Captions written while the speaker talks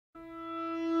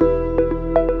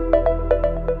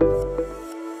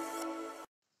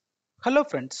Hello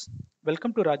friends,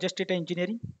 welcome to Rajesh Data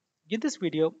Engineering. In this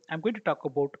video, I'm going to talk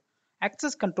about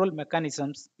access control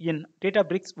mechanisms in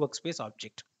Databricks Workspace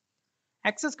object.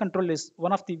 Access control is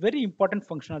one of the very important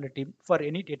functionality for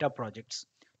any data projects.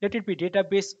 Let it be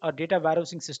database or data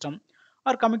warehousing system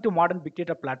or coming to modern big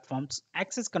data platforms,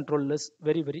 access control is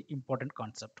very important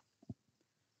concept.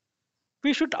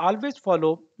 We should always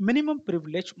follow minimum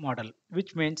privilege model,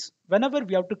 which means whenever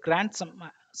we have to grant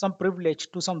some privilege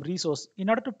to some resource in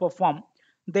order to perform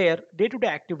their day-to-day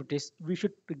activities, we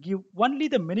should give only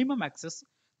the minimum access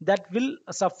that will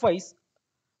suffice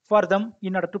for them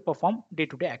in order to perform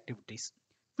day-to-day activities.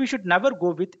 We should never go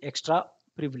with extra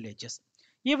privileges.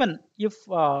 Even if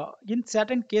in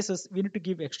certain cases we need to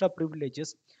give extra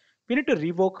privileges, we need to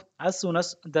revoke as soon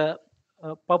as the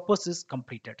purpose is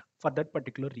completed for that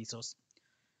particular resource.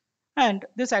 And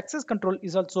this access control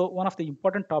is also one of the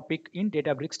important topic in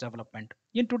Databricks development.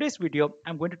 In today's video,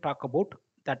 I'm going to talk about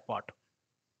that part.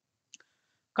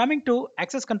 Coming to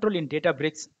access control in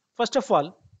Databricks, first of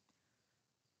all,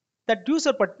 that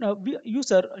user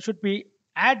should be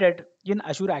added in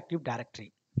Azure Active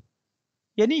Directory.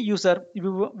 Any user,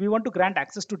 we want to grant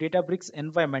access to Databricks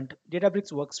environment,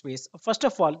 Databricks workspace. First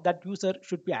of all, that user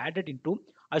should be added into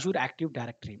Azure Active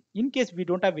Directory. In case we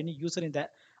don't have any user in the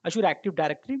Azure Active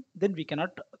Directory, then we cannot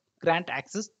grant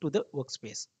access to the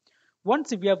workspace.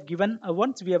 Once we have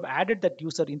added that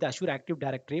user in the Azure Active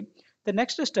Directory, the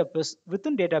next step is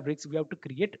within Databricks, we have to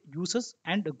create users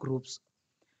and groups.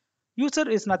 User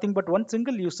is nothing but one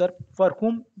single user for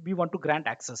whom we want to grant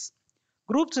access.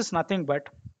 Groups is nothing but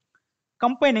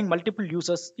combining multiple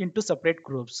users into separate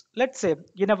groups. Let's say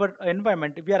in our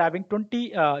environment, we are having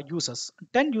 20 users.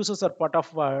 10 users are part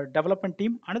of development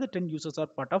team, another 10 users are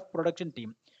part of production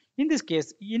team. In this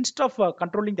case, instead of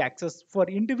controlling the access for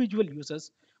individual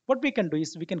users, what we can do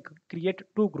is we can create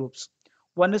two groups.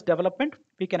 One is development,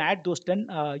 we can add those 10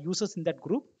 users in that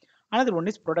group. Another one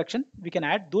is production, we can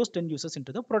add those 10 users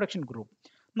into the production group.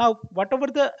 Now, whatever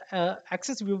the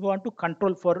access we want to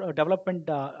control for development,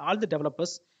 all the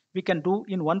developers, we can do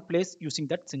in one place using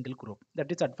that single group. That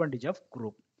is advantage of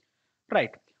group, right?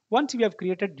 Once we have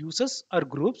created users or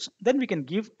groups, then we can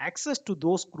give access to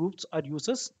those groups or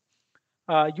users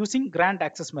using grant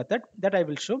access method that I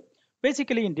will show.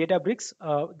 Basically in Databricks,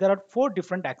 there are four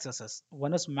different accesses.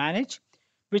 One is manage,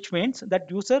 which means that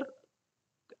user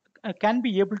can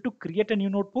be able to create a new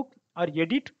notebook or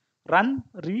edit, run,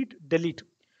 read, delete.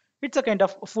 It's a kind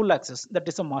of full access. That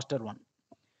is a master one.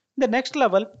 The next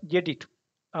level, edit,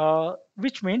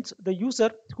 which means the user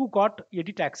who got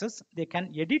edit access, they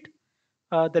can edit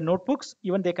the notebooks,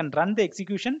 even they can run the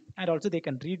execution and also they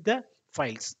can read the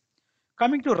files.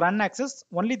 Coming to run access,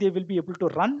 only they will be able to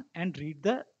run and read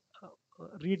the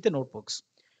notebooks.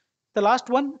 The last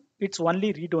one, it's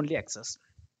only read-only access.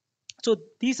 So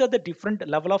these are the different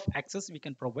level of access we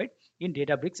can provide in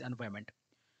Databricks environment.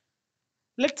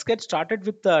 Let's get started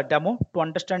with the demo to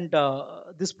understand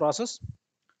this process.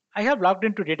 I have logged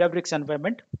into Databricks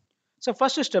environment. So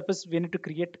first step is we need to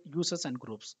create users and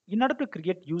groups. In order to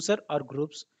create user or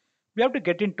groups, we have to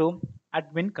get into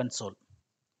admin console.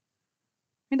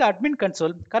 In the admin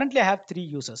console, currently I have 3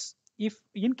 users. If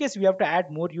in case we have to add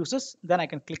more users, then I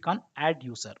can click on add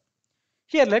user.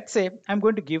 Here, let's say I'm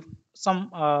going to give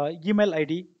some email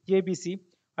ID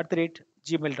abc@gmail.com.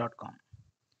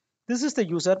 This is the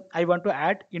user I want to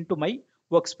add into my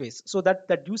workspace so that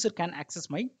that user can access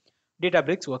my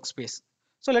Databricks workspace.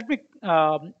 So let me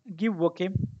give OK.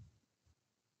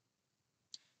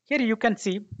 Here you can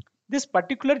see this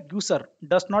particular user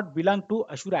does not belong to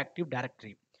Azure Active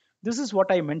Directory. This is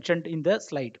what I mentioned in the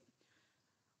slide.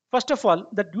 First of all,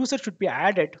 that user should be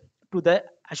added to the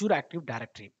Azure Active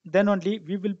Directory. Then only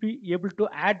we will be able to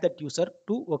add that user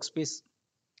to Workspace.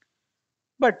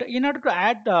 But in order to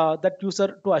add that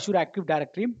user to Azure Active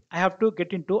Directory, I have to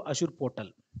get into Azure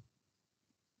portal.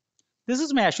 This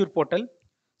is my Azure portal.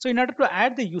 So in order to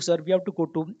add the user, we have to go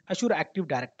to Azure Active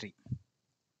Directory.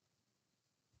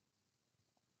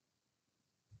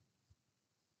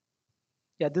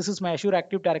 Yeah, this is my Azure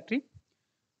Active Directory.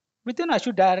 Within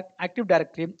Azure Active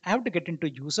Directory, I have to get into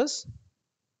users.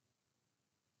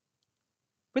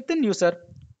 Within user,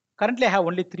 currently I have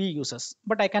only 3 users,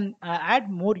 but I can add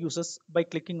more users by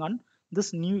clicking on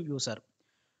this new user.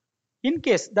 In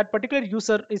case that particular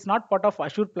user is not part of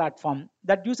Azure platform,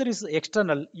 that user is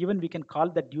external, even we can call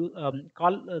that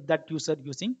that user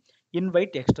using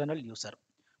invite external user.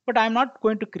 But I'm not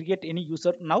going to create any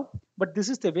user now, but this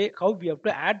is the way how we have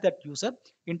to add that user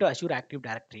into Azure Active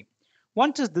Directory.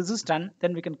 Once this is done,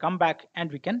 then we can come back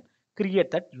and we can create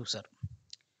that user.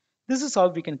 This is how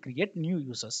we can create new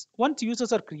users. Once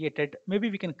users are created, maybe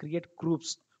we can create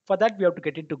groups For that, we have to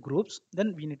get into groups.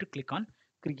 Then we need to click on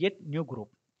create new group.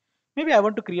 Maybe I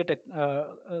want to create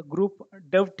a group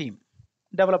dev team,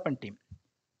 development team,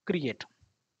 create.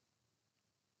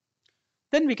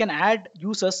 Then we can add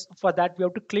users. For that, we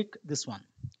have to click this one.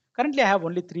 Currently, I have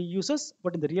only 3 users,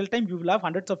 but in the real time, you will have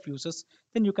hundreds of users.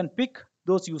 Then you can pick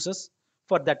those users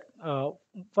for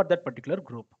that particular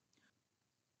group.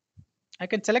 I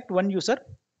can select one user.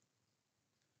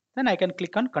 Then I can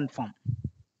click on confirm.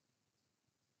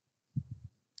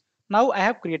 Now I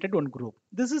have created one group.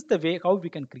 This is the way how we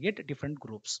can create different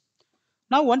groups.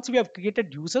 Now once we have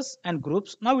created users and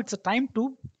groups, now it's a time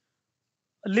to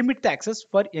limit the access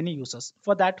for any users.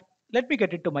 For that, let me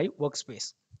get into my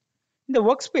workspace. In the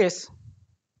workspace,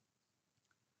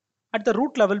 at the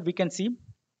root level, we can see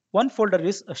one folder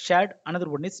is shared, another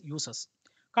one is users.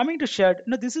 Coming to shared,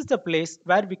 this is the place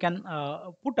where we can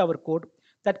put our code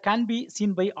that can be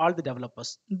seen by all the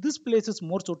developers. This place is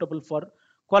more suitable for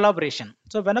collaboration.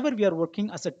 So whenever we are working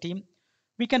as a team,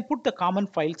 we can put the common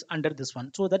files under this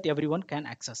one so that everyone can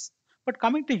access. But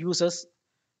coming to users,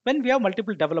 when we have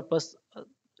multiple developers,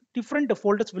 different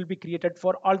folders will be created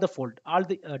for all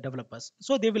the developers.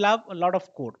 So they will have a lot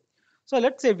of code. So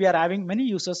let's say we are having many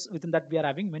users, within that we are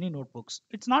having many notebooks.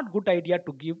 It's not good idea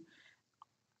to give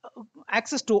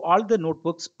access to all the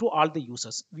notebooks to all the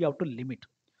users. We have to limit.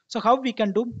 So how we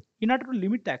can do? In order to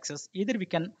limit the access, either we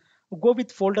can go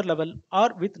with folder level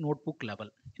or with notebook level.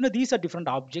 These are different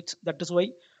objects. That is why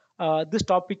this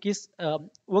topic is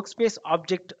workspace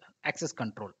object access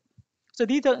control. So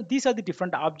these are the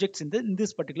different objects in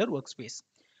this particular workspace.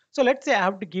 So let's say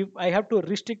I have to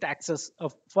restrict access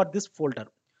for this folder.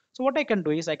 So what I can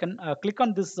do is I can click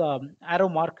on this arrow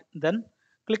mark, then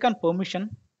click on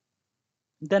permission.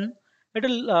 Then it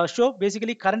will show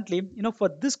basically currently, for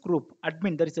this group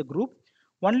admin, there is a group.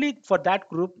 Only for that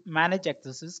group manage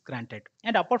access is granted.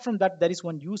 And apart from that, there is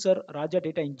one user, Raja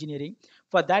Data Engineering.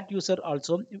 For that user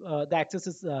also, the access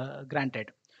is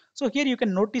granted. So here you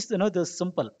can notice, the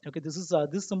symbol. Okay,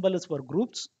 this symbol is for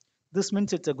groups. This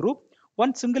means it's a group.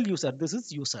 One single user. This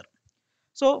is user.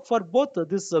 So for both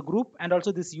this group and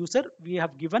also this user, we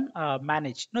have given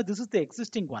manage. Now this is the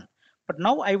existing one. But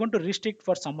now I want to restrict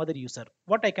for some other user.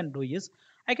 What I can do is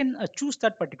I can choose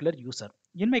that particular user.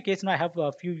 In my case, now I have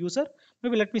a few user.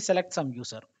 Maybe let me select some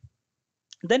user.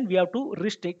 Then we have to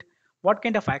restrict what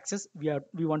kind of access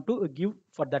we want to give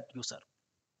for that user.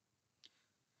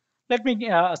 Let me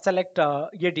select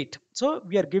edit. So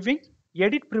we are giving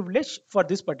edit privilege for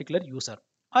this particular user,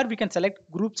 or we can select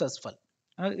groups as well.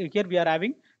 Here we are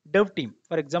having dev team.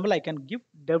 For example, I can give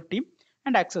dev team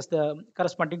and access the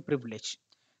corresponding privilege.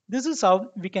 This is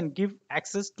how we can give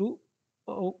access to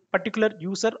a particular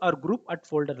user or group at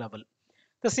folder level.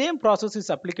 The same process is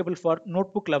applicable for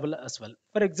notebook level as well.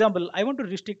 For example, I want to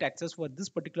restrict access for this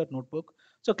particular notebook.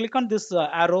 So click on this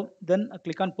arrow, then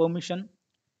click on permission.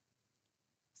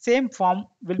 Same form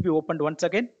will be opened once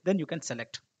again. Then you can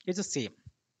select. It's the same.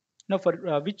 Now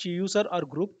for which user or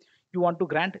group you want to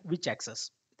grant which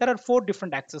access. There are 4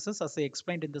 different accesses as I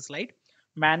explained in the slide: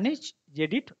 manage,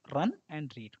 edit, run,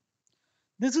 and read.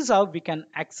 This is how we can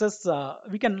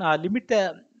limit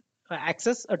the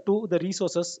access to the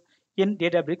resources in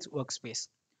Databricks Workspace.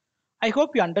 I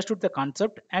hope you understood the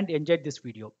concept and enjoyed this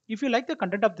video. If you like the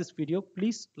content of this video,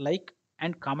 please like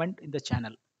and comment in the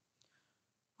channel.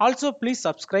 Also, please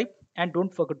subscribe and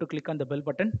don't forget to click on the bell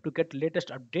button to get latest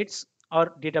updates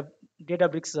or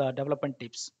Databricks development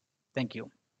tips. Thank you.